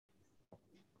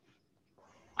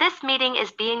This meeting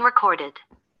is being recorded.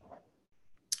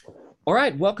 All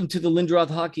right, welcome to the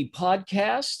Lindroth Hockey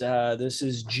Podcast. This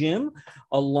is Jim,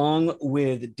 along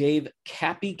with Dave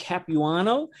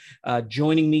Capuano.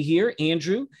 Joining me here,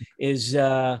 Andrew is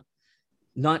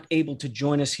not able to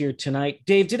join us here tonight.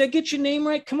 Dave, did I get your name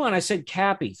right? Come on, I said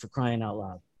Cappy, for crying out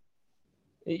loud.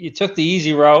 You took the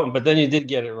easy route, but then you did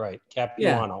get it right,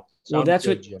 Capuano. Yeah. Well, that's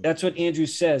what Andrew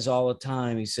says all the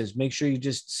time. He says, make sure you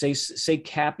just say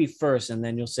Cappy first, and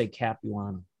then you'll say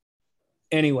Capuano.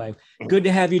 Anyway, good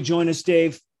to have you join us,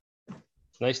 Dave.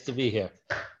 Nice to be here.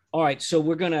 All right, so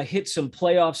we're going to hit some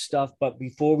playoff stuff, but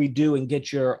before we do and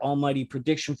get your almighty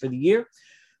prediction for the year,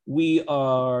 we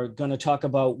are going to talk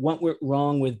about what went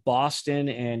wrong with Boston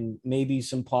and maybe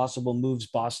some possible moves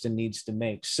Boston needs to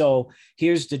make. So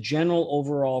here's the general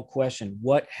overall question.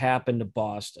 What happened to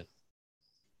Boston?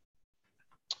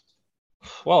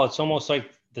 Well, it's almost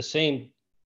like the same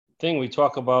thing we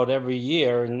talk about every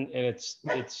year, and it's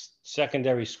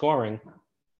secondary scoring.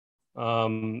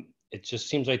 It just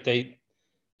seems like they,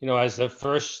 as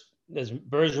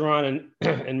Bergeron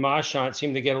and Marchand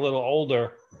seem to get a little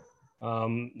older,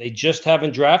 they just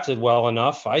haven't drafted well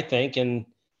enough, I think, and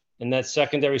that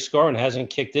secondary scoring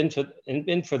hasn't kicked in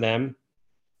for them,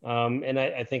 and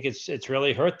I think it's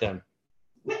really hurt them.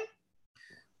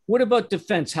 What about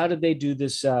defense? How did they do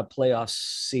this playoff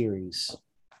series?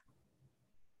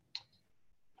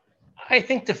 I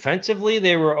think defensively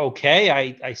they were okay.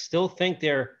 I still think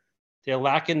they're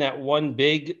lacking that one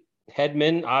big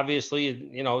headman.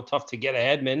 Obviously, tough to get a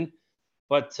headman,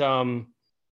 but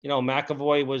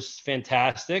McAvoy was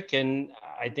fantastic, and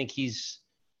I think he's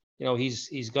going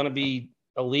to be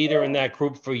a leader in that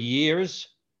group for years.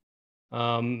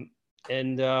 I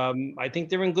think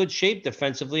they're in good shape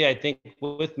defensively. I think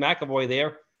with McAvoy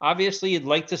there, obviously you'd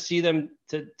like to see them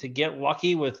to get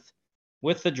lucky with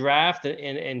the draft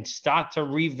and start to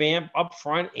revamp up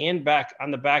front and back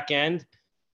on the back end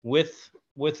with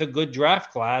a good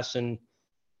draft class. And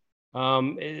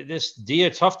this D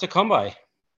are tough to come by.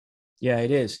 Yeah,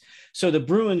 it is. So the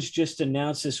Bruins just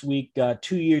announced this week a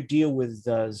 2-year deal with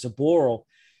Zaboral.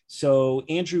 So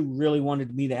Andrew really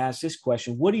wanted me to ask this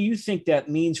question. What do you think that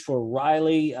means for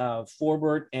Riley,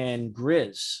 Forbort, and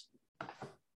Grizz?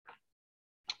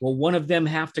 Will one of them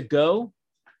have to go?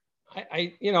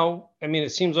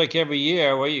 It seems like every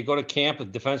year where you go to camp, the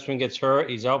defenseman gets hurt.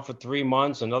 He's out for 3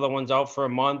 months. Another one's out for a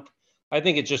month. I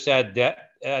think it just adds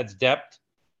depth.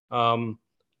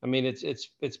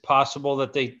 It's possible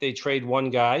that they trade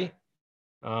one guy.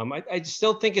 I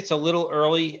still think it's a little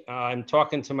early. I'm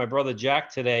talking to my brother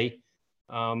Jack today,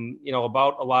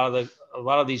 about a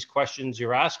lot of these questions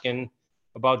you're asking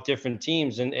about different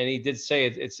teams, and he did say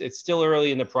it's still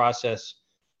early in the process,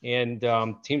 and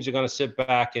teams are going to sit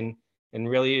back and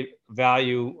really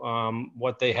value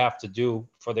what they have to do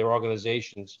for their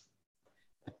organizations.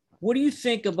 What do you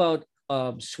think about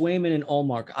Swayman and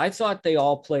Ullmark? I thought they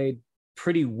all played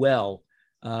pretty well,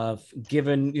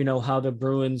 given how the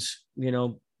Bruins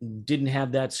didn't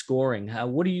have that scoring.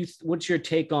 What's your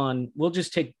take on? We'll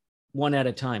just take one at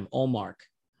a time. Ullmark.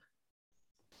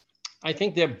 I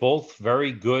think they're both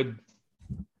very good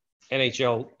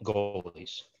NHL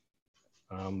goalies,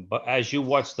 but as you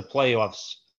watch the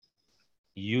playoffs,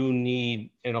 you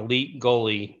need an elite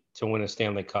goalie to win a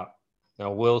Stanley Cup.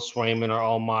 Now, will Swayman or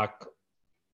Ullmark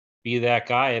be that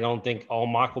guy? I don't think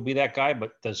Ullmark will be that guy,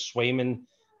 but does Swayman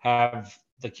have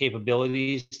the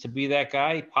capabilities to be that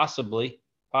guy? Possibly,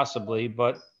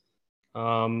 but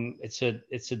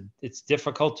it's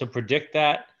difficult to predict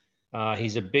that.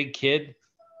 He's a big kid,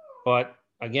 but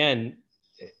again,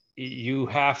 you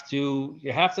have to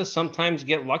sometimes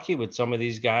get lucky with some of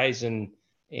these guys, and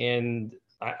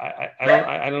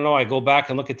I don't know. I go back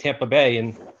and look at Tampa Bay,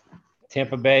 and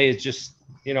Tampa Bay is just,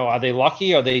 are they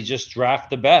lucky or they just draft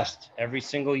the best every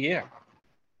single year?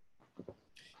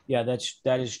 Yeah,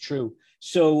 that is true.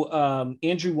 So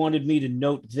Andrew wanted me to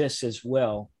note this as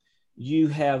well. You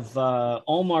have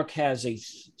Ullmark has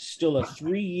still a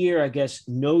 3-year, I guess,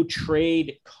 no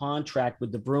trade contract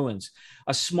with the Bruins.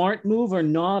 A smart move or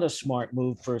not a smart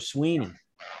move for Sweeney?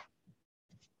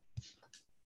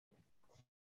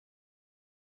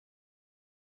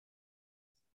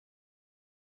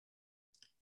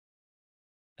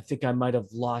 I think I might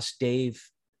have lost Dave.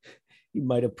 You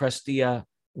might have pressed the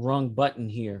wrong button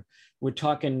here. We're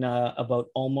talking about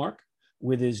Ullmark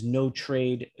with his no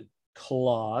trade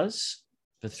clause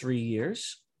for 3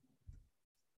 years.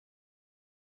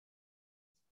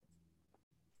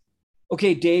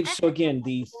 Okay, Dave. So again,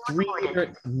 the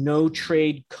 3-year no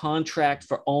trade contract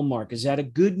for Ullmark. Is that a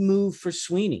good move for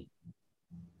Sweeney?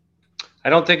 I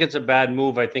don't think it's a bad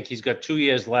move. I think he's got 2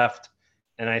 years left.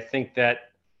 And I think that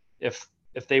if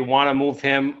they want to move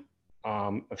him,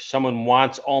 if someone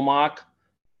wants Olmark,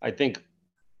 I think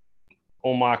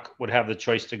Olmark would have the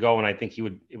choice to go, and I think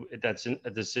that's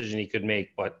a decision he could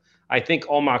make. But I think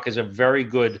Olmark is a very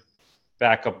good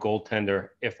backup goaltender,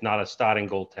 if not a starting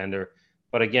goaltender.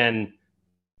 But again,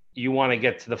 you want to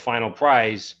get to the final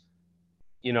prize,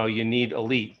 you need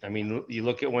elite. I mean, you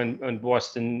look at when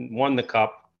Boston won the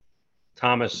Cup,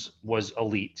 Thomas was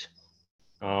elite.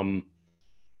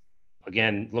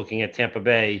 Again, looking at Tampa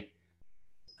Bay,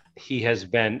 he has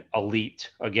been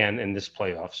elite again in this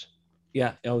playoffs.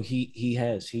 Yeah. Oh, he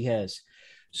has.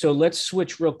 So let's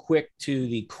switch real quick to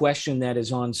the question that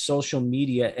is on social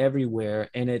media everywhere,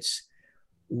 and it's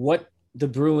what the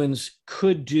Bruins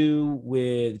could do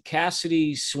with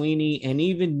Cassidy, Sweeney, and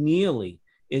even Neely.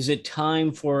 Is it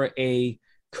time for a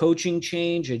coaching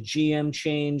change, a GM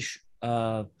change?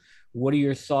 What are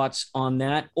your thoughts on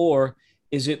that? Or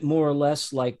is it more or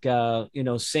less like,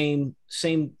 same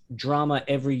drama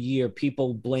every year?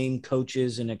 People blame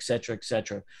coaches and et cetera, et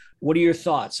cetera. What are your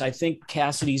thoughts? I think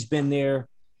Cassidy's been there.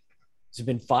 Has it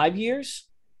been 5 years?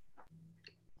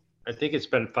 I think it's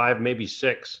been 5, maybe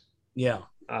 6. Yeah.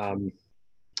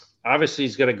 Obviously,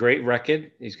 he's got a great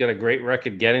record. He's got a great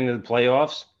record getting to the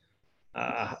playoffs.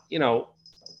 I'm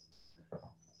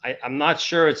not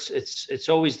sure it's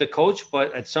always the coach,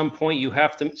 but at some point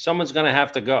someone's going to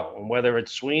have to go. And whether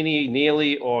it's Sweeney,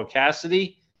 Neely, or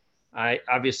Cassidy,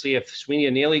 obviously if Sweeney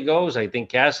or Neely goes, I think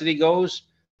Cassidy goes.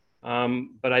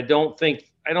 But I don't think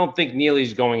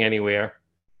Neely's going anywhere.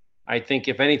 I think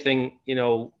if anything,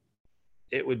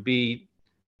 it would be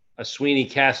a Sweeney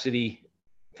Cassidy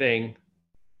thing.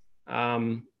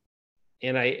 And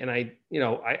I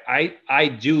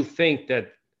do think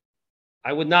that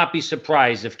I would not be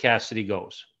surprised if Cassidy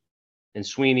goes and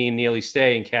Sweeney and Neely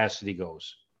stay and Cassidy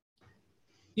goes.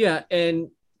 Yeah.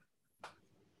 And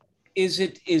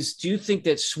do you think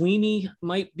that Sweeney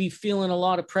might be feeling a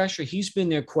lot of pressure? He's been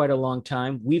there quite a long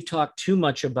time. We've talked too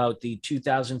much about the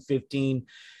 2015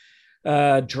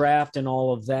 draft and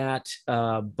all of that.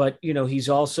 But he's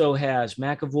also has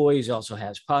McAvoy. He's also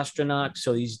has Pastrnak.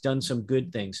 So he's done some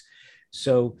good things.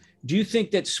 So do you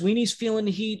think that Sweeney's feeling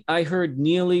the heat? I heard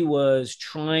Neely was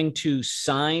trying to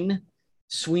sign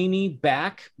Sweeney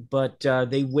back, but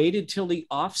they waited till the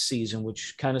off season,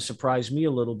 which kind of surprised me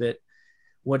a little bit.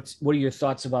 What are your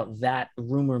thoughts about that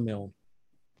rumor mill?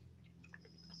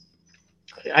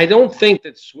 I don't think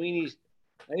that Sweeney's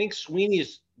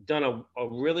done a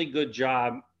really good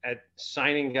job at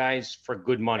signing guys for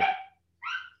good money.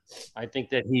 I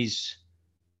think that he's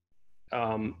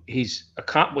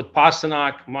with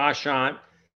Pastrnak, Marchand,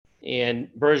 and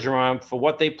Bergeron for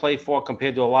what they play for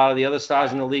compared to a lot of the other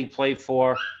stars in the league play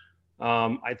for.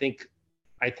 I think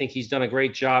he's done a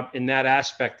great job in that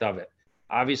aspect of it.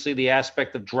 Obviously, the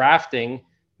aspect of drafting,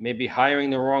 maybe hiring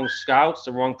the wrong scouts,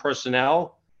 the wrong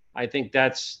personnel, I think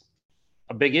that's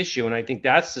a big issue. And I think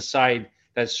that's the side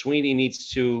that Sweeney needs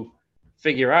to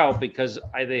figure out, because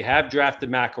they have drafted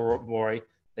McAvoy,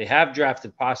 they have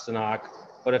drafted Pastrnak,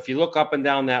 but if you look up and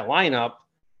down that lineup,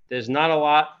 there's not a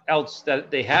lot else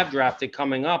that they have drafted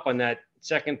coming up on that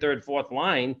second, third, fourth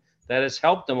line that has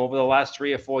helped them over the last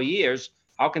 3 or 4 years.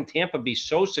 How can Tampa be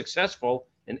so successful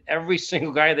in every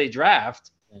single guy they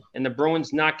draft and the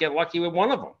Bruins not get lucky with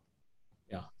one of them?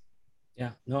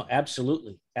 Yeah, no,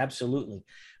 absolutely.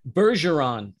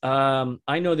 Bergeron,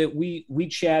 I know that we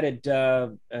chatted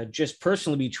just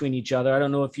personally between each other. I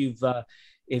don't know if you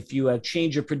have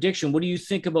changed your prediction. What do you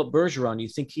think about Bergeron? Do you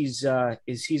think he's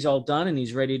all done and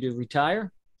he's ready to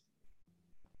retire?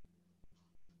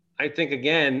 I think,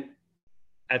 again,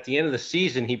 at the end of the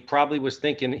season, he probably was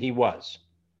thinking he was.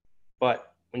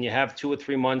 But when you have 2 or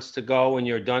 3 months to go and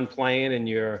you're done playing and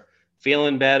you're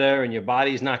feeling better and your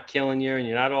body's not killing you and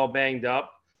you're not all banged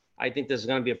up, I think there's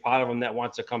going to be a part of him that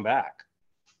wants to come back.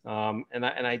 And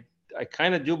I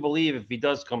kind of do believe if he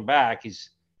does come back,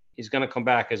 he's going to come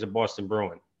back as a Boston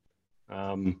Bruin.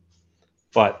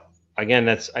 But again,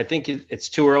 I think it's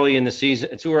too early in the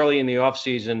season, too early in the off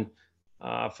season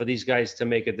for these guys to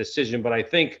make a decision. But I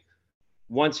think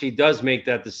once he does make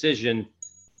that decision,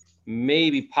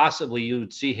 maybe possibly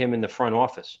you'd see him in the front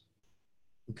office.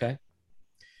 Okay.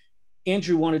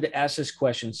 Andrew wanted to ask this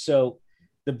question. So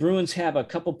the Bruins have a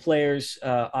couple players,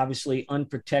 obviously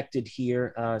unprotected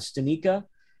here. Stanika,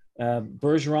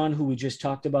 Bergeron, who we just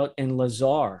talked about, and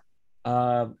Lazar.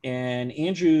 And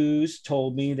Andrews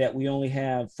told me that we only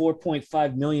have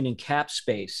 $4.5 million in cap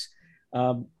space.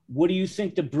 What do you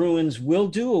think the Bruins will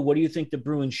do, or what do you think the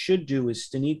Bruins should do with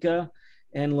Stanika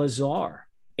and Lazar?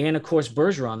 And, of course,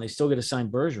 Bergeron. They still got to sign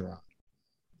Bergeron.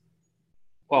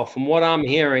 Well, from what I'm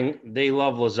hearing, they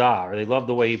love Lazar. They love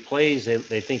the way he plays.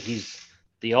 They think he's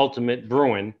the ultimate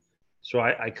Bruin. So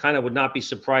I kind of would not be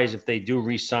surprised if they do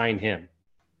re-sign him.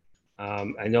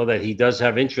 I know that he does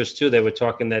have interest too. They were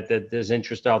talking that there's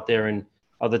interest out there in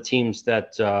other teams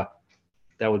that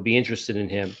would be interested in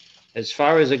him. As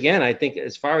far as, again, I think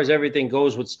as far as everything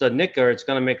goes with Studnicka, it's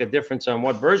going to make a difference on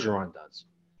what Bergeron does.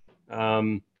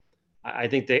 I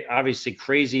think they obviously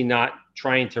crazy not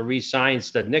trying to re-sign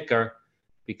Studnicka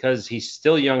because he's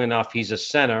still young enough. He's a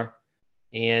center.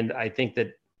 And I think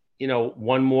that,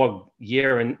 one more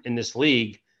year in this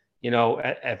league,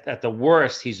 at the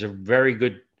worst, he's a very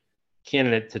good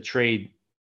candidate to trade,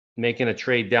 making a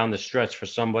trade down the stretch for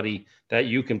somebody that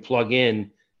you can plug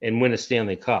in and win a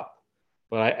Stanley Cup.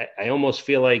 But I almost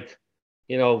feel like,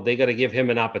 they got to give him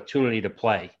an opportunity to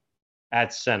play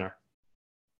at center.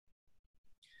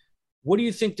 What do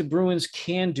you think the Bruins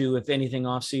can do, if anything,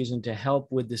 offseason to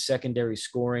help with the secondary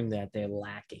scoring that they're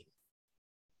lacking?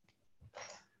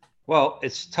 Well,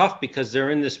 it's tough because they're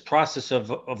in this process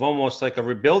of almost like a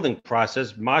rebuilding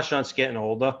process. Marchand's getting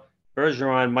older.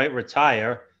 Bergeron might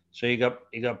retire. So you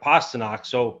got Pastrnak.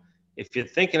 So if you're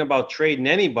thinking about trading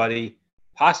anybody,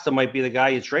 Pasta might be the guy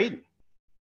you're trading.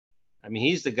 I mean,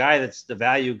 he's the guy that's the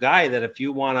value guy that if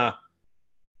you want to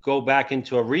go back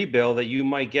into a rebuild that you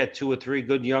might get 2 or 3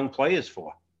 good young players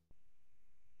for.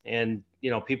 And,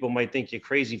 people might think you're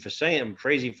crazy for saying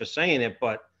it,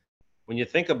 but when you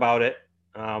think about it,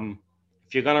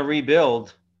 if you're going to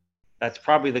rebuild, that's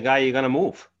probably the guy you're going to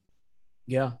move.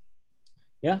 Yeah.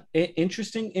 Yeah.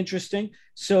 Interesting.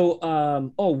 So,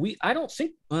 I don't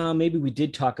think, maybe we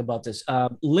did talk about this.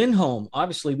 Lindholm,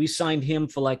 obviously we signed him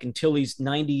for until he's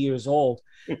 90 years old.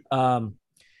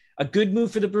 A good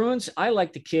move for the Bruins. I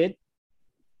like the kid.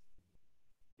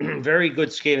 Very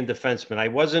good skating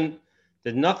defenseman.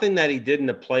 There's nothing that he did in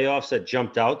the playoffs that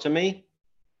jumped out to me,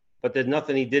 but there's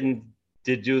nothing he did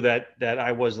do that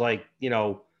I was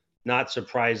not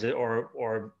surprised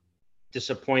or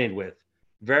disappointed with.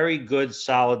 Very good,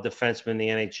 solid defenseman in the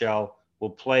NHL. Will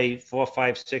play 4,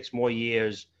 5, 6 more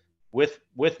years with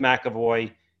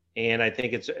McAvoy, and I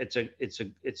think it's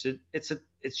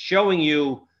showing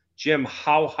you, Jim,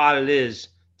 how hard it is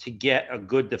to get a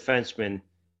good defenseman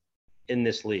in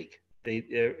this league.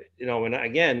 And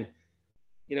again,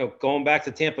 going back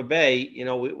to Tampa Bay,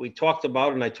 we talked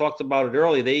about it, and I talked about it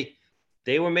early.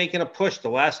 They were making a push the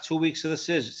last 2 weeks of the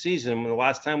season. The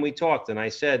last time we talked, and I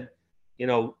said,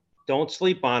 don't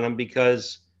sleep on them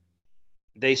because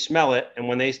they smell it. And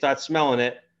when they start smelling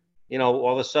it,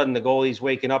 all of a sudden the goalie's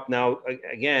waking up now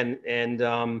again. And,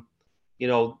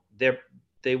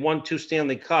 they won 2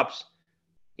 Stanley Cups.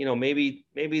 Maybe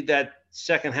that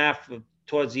second half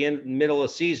towards the middle of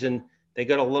the season, they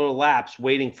got a little lapse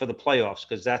waiting for the playoffs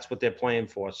because that's what they're playing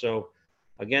for. So,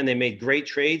 again, they made great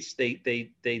trades. They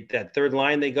that third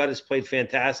line they got has played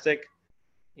fantastic.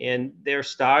 And their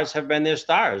stars have been their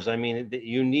stars. I mean,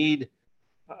 you need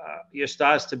your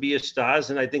stars to be your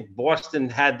stars. And I think Boston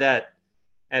had that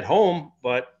at home,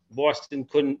 but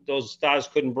those stars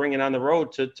couldn't bring it on the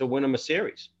road to win them a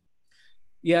series.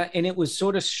 Yeah, and it was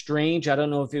sort of strange. I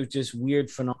don't know if it was just weird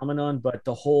phenomenon, but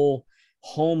the whole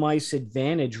home ice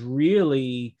advantage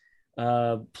really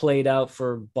played out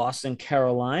for Boston,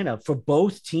 Carolina, for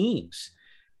both teams.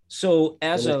 So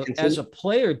as a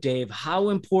player, Dave, how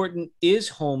important is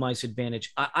home ice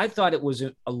advantage? I thought it was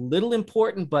a little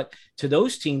important, but to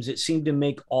those teams, it seemed to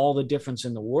make all the difference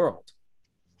in the world.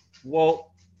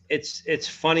 Well, it's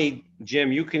funny,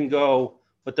 Jim. You can go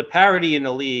with the parity in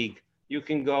the league. You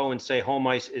can go and say home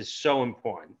ice is so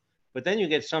important, but then you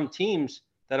get some teams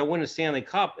that'll win a Stanley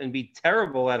Cup and be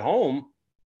terrible at home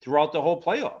throughout the whole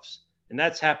playoffs, and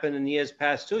that's happened in years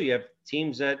past too. You have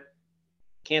teams that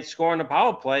can't score on the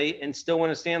power play and still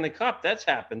win a Stanley Cup. That's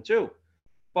happened too.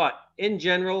 But in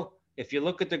general, if you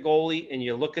look at the goalie and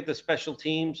you look at the special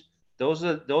teams, those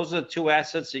are 2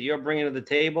 assets that you're bringing to the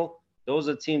table. That's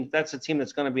a team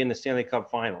that's going to be in the Stanley Cup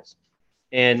Finals.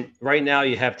 And right now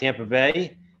you have Tampa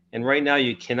Bay, and right now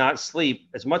you cannot sleep.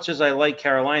 As much as I like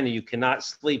Carolina, you cannot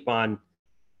sleep on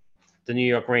the New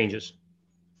York Rangers.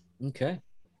 Okay.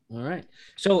 All right.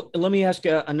 So let me ask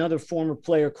another former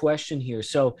player question here.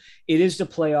 So it is the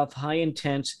playoff, high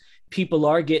intense. People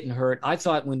are getting hurt. I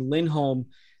thought when Lindholm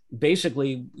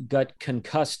basically got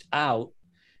concussed out,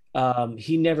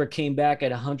 he never came back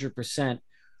at 100%.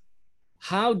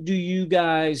 How do you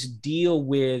guys deal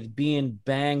with being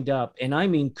banged up? And I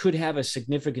mean, could have a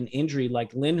significant injury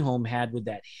like Lindholm had with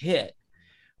that hit.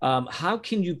 How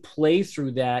can you play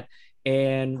through that?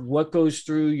 And what goes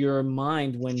through your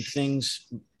mind when things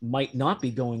might not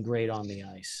be going great on the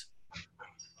ice?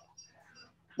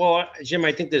 Well, Jim,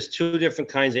 I think there's two different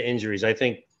kinds of injuries. I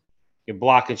think you're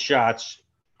blocking shots,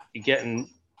 you're getting,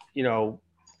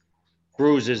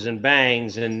 bruises and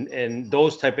bangs and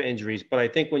those type of injuries. But I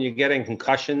think when you're getting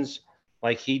concussions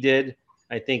like he did,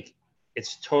 I think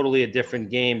it's totally a different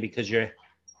game because you're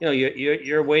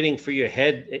waiting for your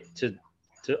head to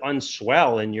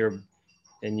unswell and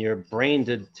your brain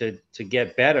to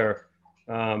get better.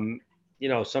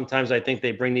 Sometimes I think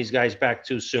they bring these guys back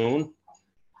too soon.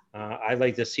 I'd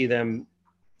like to see them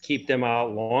keep them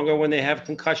out longer when they have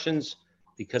concussions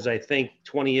because I think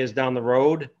 20 years down the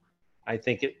road, I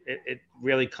think it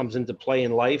really comes into play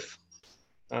in life.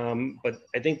 But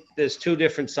I think there's two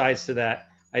different sides to that.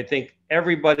 I think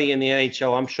everybody in the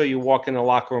NHL, I'm sure you walk in the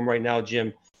locker room right now,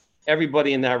 Jim,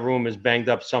 everybody in that room is banged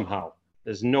up somehow.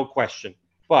 There's no question.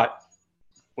 But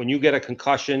when you get a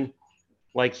concussion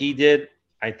like he did,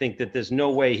 I think that there's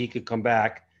no way he could come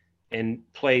back and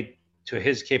play to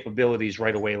his capabilities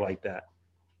right away like that.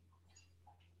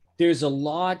 There's a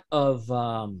lot of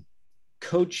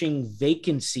coaching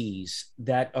vacancies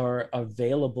that are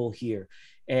available here.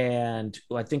 And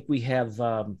I think we have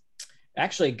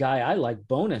actually a guy I like,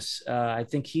 Bonus. I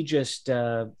think he just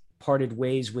parted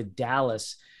ways with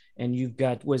Dallas. And you've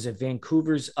got, was it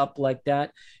Vancouver's up like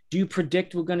that? Do you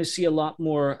predict we're going to see a lot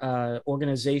more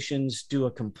organizations do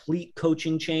a complete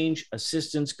coaching change?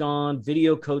 Assistants gone,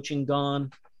 video coaching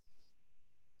gone?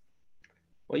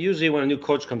 Well, usually when a new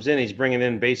coach comes in, he's bringing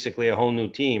in basically a whole new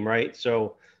team, right?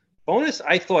 So Bonus,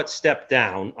 I thought, stepped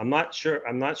down. I'm not sure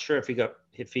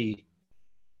if he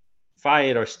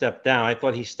fired or stepped down. I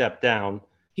thought he stepped down.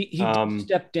 He did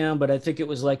step down, but I think it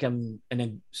was like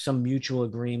some mutual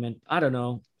agreement. I don't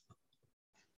know.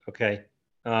 Okay.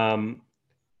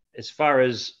 As far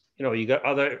as, you got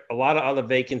a lot of other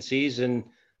vacancies, and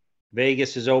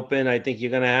Vegas is open. I think you're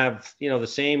going to have, the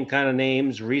same kind of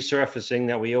names resurfacing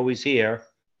that we always hear.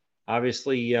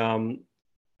 Obviously, a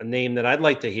name that I'd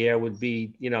like to hear would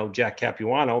be, Jack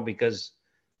Capuano, because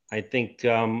I think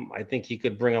he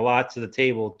could bring a lot to the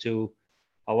table to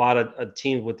a lot of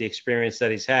teams with the experience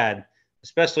that he's had,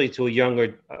 especially to a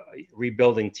younger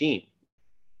rebuilding team.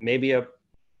 Maybe a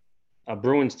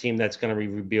Bruins team that's going to be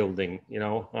rebuilding,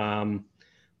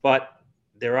 but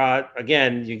there are,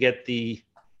 again, you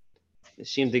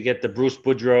seem to get the Bruce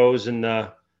Boudreaux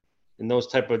and those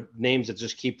type of names that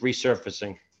just keep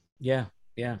resurfacing. Yeah.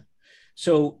 Yeah.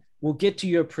 So we'll get to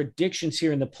your predictions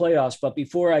here in the playoffs, but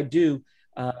before I do,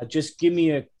 just give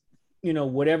me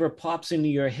whatever pops into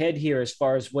your head here as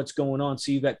far as what's going on.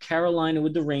 So you got Carolina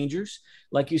with the Rangers.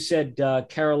 Like you said,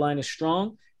 Carolina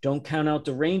strong. Don't count out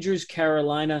the Rangers.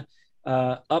 Carolina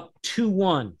up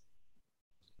 2-1.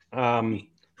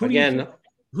 Who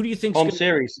do you think? Home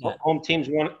series. Home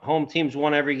teams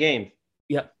won every game.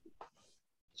 Yep.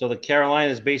 So the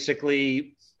Carolina is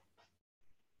basically,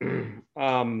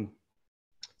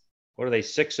 what are they,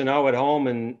 6-0 at home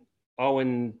and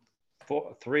 0-4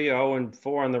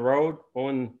 on the road,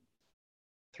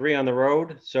 0-3 on the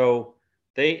road. So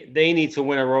they need to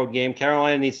win a road game.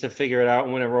 Carolina needs to figure it out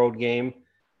and win a road game.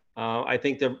 I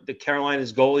think the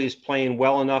Carolina's goalie is playing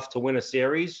well enough to win a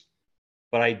series,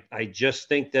 but I just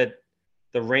think that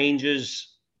the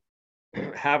Rangers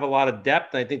have a lot of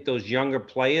depth. I think those younger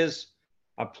players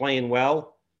are playing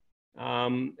well,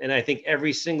 and I think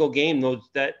every single game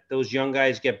those young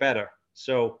guys get better.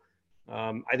 So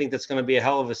I think that's going to be a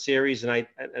hell of a series, and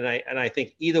I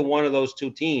think either one of those two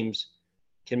teams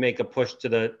can make a push to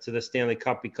the Stanley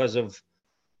Cup because of,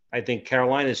 I think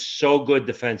Carolina is so good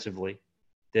defensively.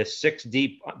 They're 6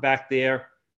 deep back there,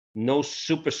 no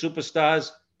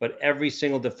superstars, but every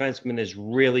single defenseman is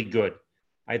really good.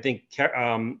 I think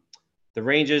the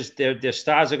Rangers, their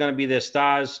stars are going to be their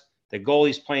stars. Their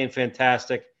goalie's playing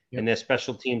fantastic, and their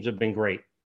special teams have been great.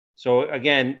 So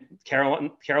again,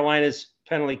 Carolina's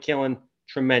penalty killing,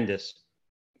 tremendous.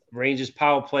 Rangers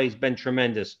power play has been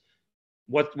tremendous.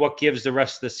 What gives the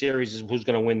rest of the series is who's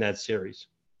going to win that series.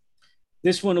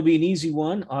 This one will be an easy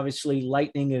one. Obviously,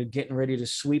 Lightning are getting ready to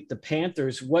sweep the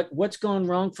Panthers. What's gone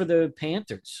wrong for the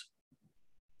Panthers?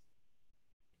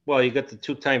 Well, you got the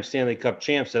 2-time Stanley Cup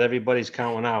champs that everybody's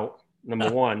counting out, number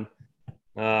one.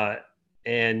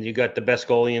 And you got the best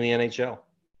goalie in the NHL.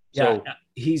 So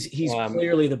he's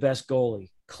clearly the best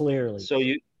goalie, clearly. So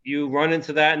you run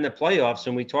into that in the playoffs,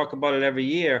 and we talk about it every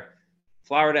year.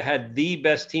 Florida had the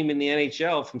best team in the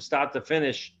NHL from start to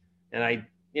finish, and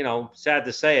sad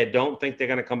to say, I don't think they're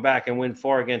going to come back and win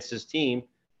 4 against this team.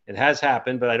 It has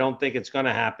happened, but I don't think it's going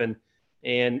to happen.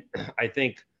 And I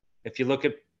think if you look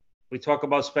at, we talk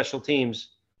about special teams,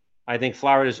 I think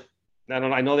Florida's,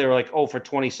 I know they were like 0 for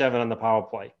 27 on the power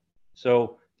play.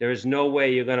 So there is no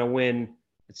way you're going to win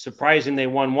It's surprising they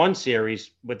won one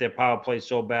series with their power play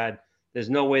so bad. There's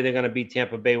no way they're going to beat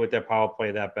Tampa Bay with their power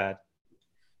play that bad.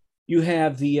 You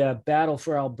have the battle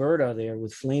for Alberta there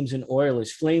with Flames and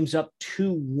Oilers. Flames up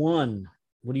 2-1.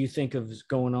 What do you think of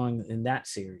going on in that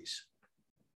series?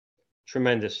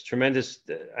 Tremendous.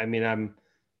 I mean, I'm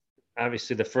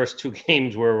obviously the first two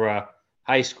games were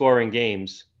high-scoring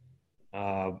games.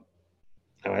 I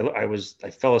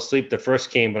fell asleep the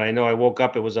first game, but I know I woke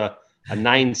up. It was a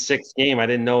 9-6 game. I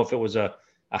didn't know if it was a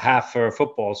half for a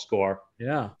football score.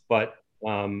 Yeah. But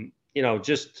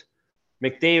just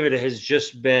McDavid has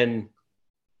just been.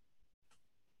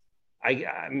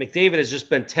 McDavid has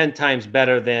just been 10 times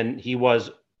better than he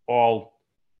was all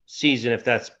season, if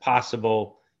that's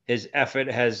possible. His effort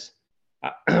has.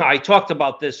 I talked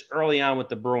about this early on with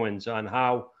the Bruins on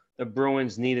how the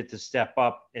Bruins needed to step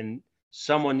up and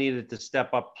someone needed to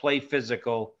step up, play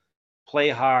physical, play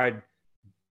hard,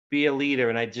 be a leader.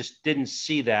 And I just didn't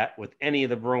see that with any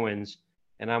of the Bruins.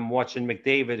 And I'm watching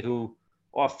McDavid, who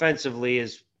offensively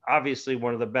is obviously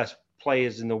one of the best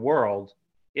players in the world,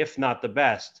 if not the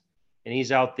best. And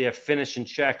he's out there finishing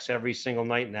checks every single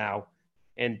night now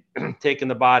and taking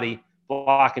the body,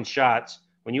 blocking shots.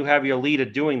 When you have your leader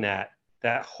doing that,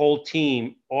 that whole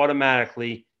team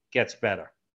automatically gets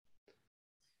better.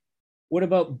 What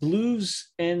about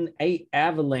Blues and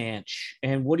Avalanche?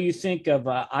 And what do you think of?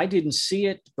 I didn't see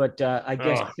it, but I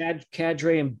guess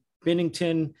Kadri and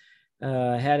Binnington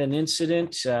had an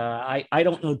incident. I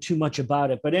don't know too much about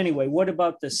it, but anyway, what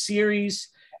about the series?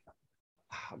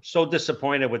 I'm so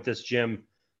disappointed with this, Jim.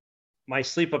 My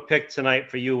sleeper pick tonight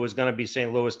for you was going to be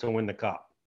St. Louis to win the cup.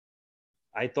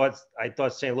 I thought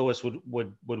St. Louis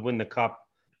would win the cup,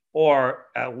 or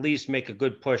at least make a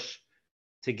good push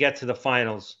to get to the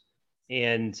finals.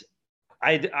 And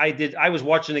I was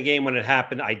watching the game when it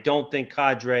happened. I don't think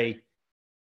Kadri,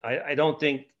 I don't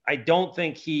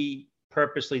think he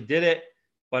purposely did it.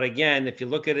 But again, if you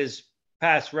look at his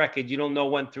past record, you don't know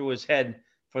what went through his head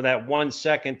for that 1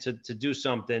 second to do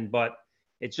something. But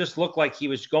it just looked like he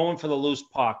was going for the loose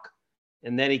puck.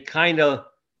 And then he kind of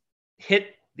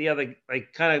hit the other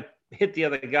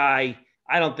guy.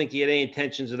 I don't think he had any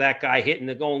intentions of that guy hitting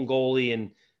the own goalie.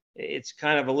 And it's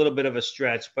kind of a little bit of a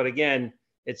stretch, but again,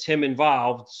 it's him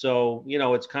involved. So,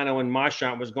 it's kind of when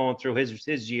Marchand was going through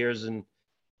his years, and,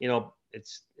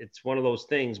 it's one of those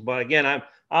things. But again,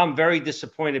 I'm very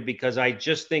disappointed because I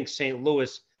just think St.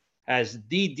 Louis has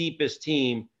the deepest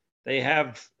team.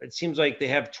 It seems like they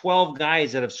have 12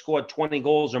 guys that have scored 20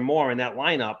 goals or more in that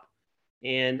lineup.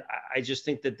 And I just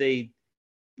think that they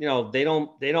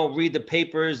don't read the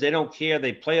papers. They don't care.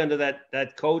 They play under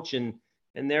that coach, and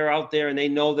they're out there and they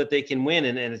know that they can win.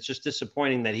 And it's just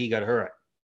disappointing that he got hurt.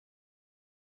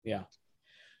 Yeah.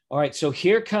 All right. So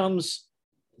here comes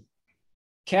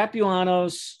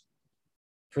Capuano's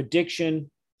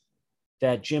prediction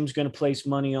that Jim's going to place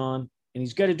money on, and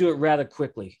he's got to do it rather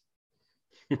quickly.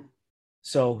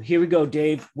 So here we go,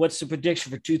 Dave. What's the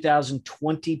prediction for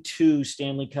 2022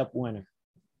 Stanley Cup winner?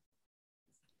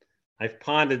 I've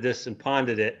pondered this and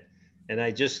pondered it, and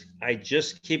I just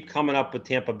keep coming up with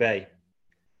Tampa Bay.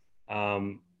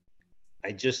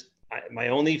 My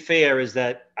only fear is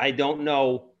that I don't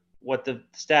know what the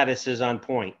status is on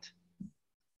Point.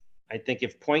 I think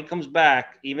if Point comes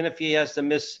back, even if he has to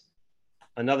miss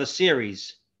another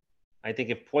series, I think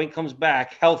if Point comes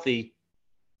back healthy,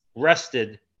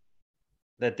 rested,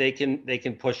 that they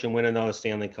can push and win another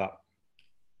Stanley Cup.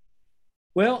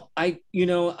 Well, I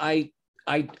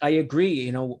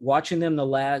agree. Watching them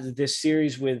this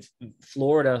series with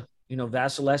Florida,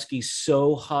 Vasilevsky's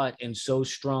so hot and so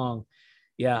strong.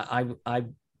 Yeah,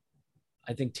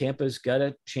 I think Tampa's got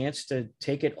a chance to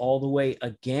take it all the way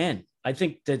again. I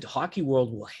think the hockey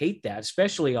world will hate that,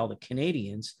 especially all the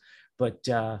Canadians. But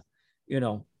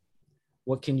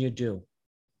what can you do?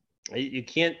 You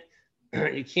can't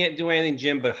do anything,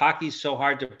 Jim. But hockey's so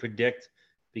hard to predict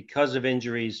because of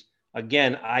injuries.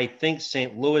 Again, I think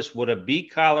St. Louis would have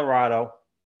beat Colorado,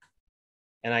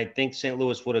 and I think St.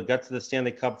 Louis would have got to the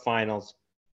Stanley Cup Finals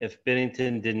if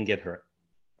Binnington didn't get hurt.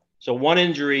 So one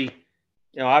injury,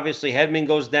 obviously Hedman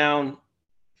goes down,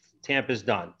 Tampa's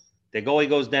done. The goalie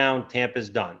goes down, Tampa's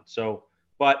done. So,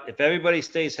 but if everybody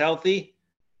stays healthy,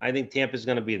 I think Tampa's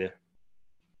going to be there.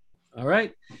 All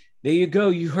right, there you go.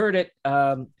 You heard it.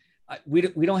 We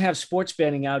don't have sports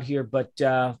betting out here, but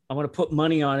I'm going to put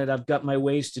money on it. I've got my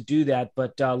ways to do that.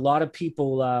 But a lot of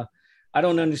people, I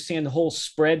don't understand the whole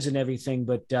spreads and everything.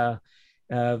 But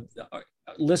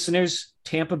listeners,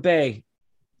 Tampa Bay,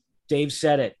 Dave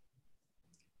said it.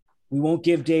 We won't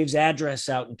give Dave's address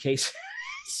out in case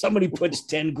somebody puts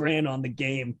 10 grand on the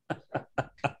game.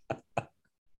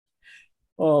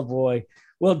 Oh, boy.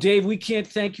 Well, Dave, we can't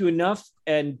thank you enough.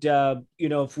 And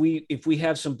if we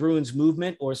have some Bruins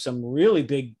movement or some really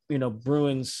big,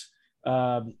 Bruins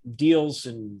deals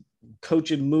and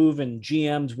coaching move and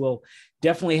GMs, we'll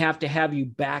definitely have to have you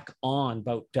back on.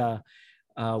 But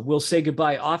we'll say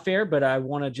goodbye off air. But I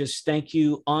want to just thank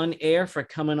you on air for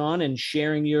coming on and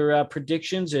sharing your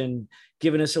predictions and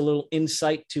giving us a little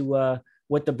insight to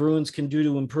what the Bruins can do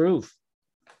to improve.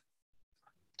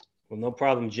 Well, no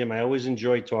problem, Jim. I always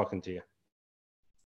enjoy talking to you.